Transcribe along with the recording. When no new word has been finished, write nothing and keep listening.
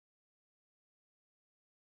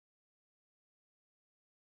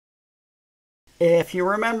If you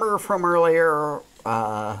remember from earlier,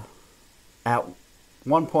 at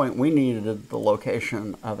one point we needed the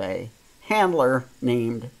location of a handler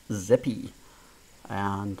named Zippy.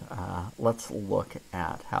 And let's look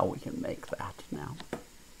at how we can make that now.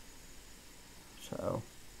 So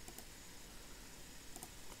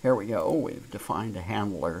here we go. We've defined a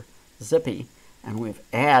handler Zippy, and we've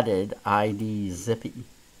added ID Zippy.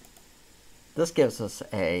 This gives us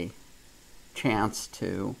a chance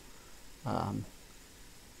to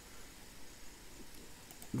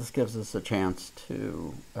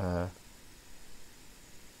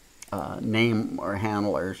name our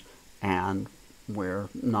handlers, and we're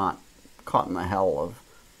not caught in the hell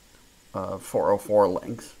of 404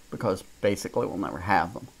 links, because basically we'll never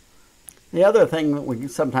have them. The other thing that we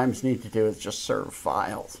sometimes need to do is just serve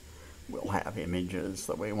files. We'll have images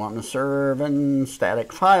that we want to serve and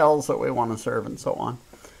static files that we want to serve and so on.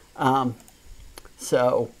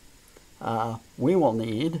 We will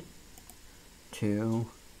need to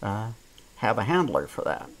have a handler for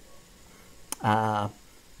that.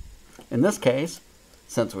 In this case,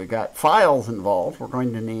 since we've got files involved, we're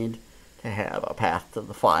going to need to have a path to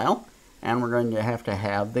the file, and we're going to have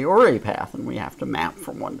the URI path, and we have to map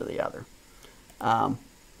from one to the other.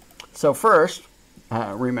 So first,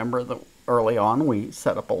 remember that early on we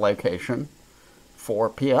set up a location for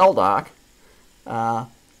PLDoc.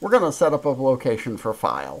 We're going to set up a location for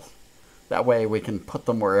files. That way we can put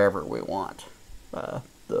them wherever we want.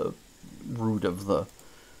 The root of the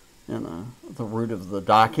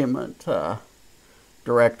document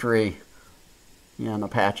directory in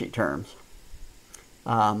Apache terms.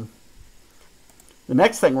 The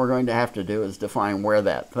next thing we're going to have to do is define where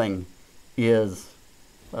that thing is.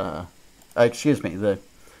 The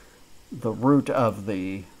root of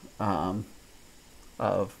the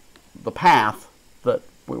path that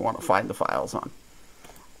we want to find the files on.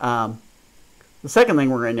 The second thing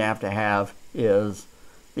we're going to have is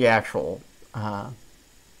the actual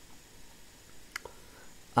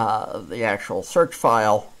search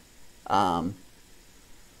file,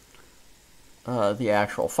 the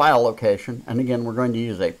actual file location, and again we're going to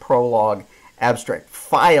use a Prolog abstract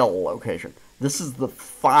file location. This is the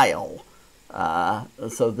file,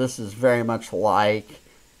 so this is very much like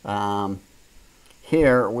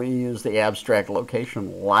here we use the abstract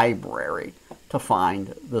location library to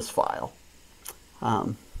find this file.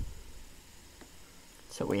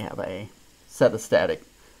 So we have a set of static.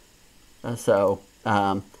 I'm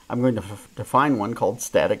going to define one called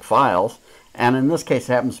static files, and in this case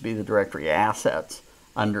it happens to be the directory assets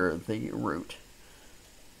under the root.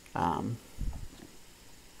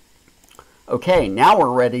 Okay, now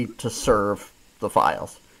we're ready to serve the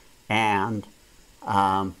files, and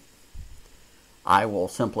I will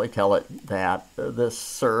simply tell it that this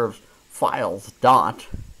serves files dot,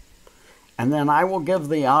 and then I will give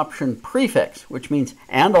the option prefix, which means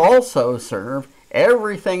and also serve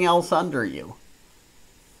everything else under you.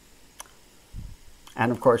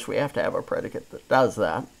 And of course we have to have a predicate that does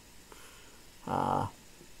that.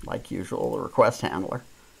 Like usual, the request handler.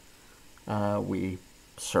 We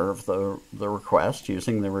serve the request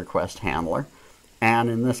using the request handler, and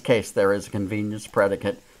in this case there is a convenience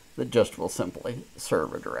predicate that just will simply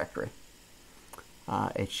serve a directory.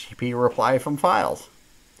 HTTP reply from files,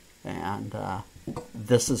 and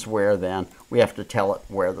this is where then we have to tell it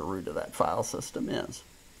where the root of that file system is,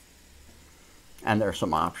 and there's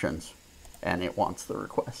some options, and it wants the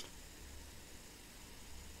request.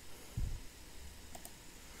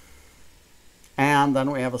 And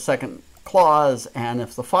then we have a second clause, and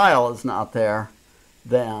if the file is not there,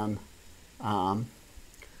 then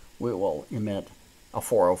we will emit a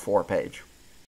 404 page.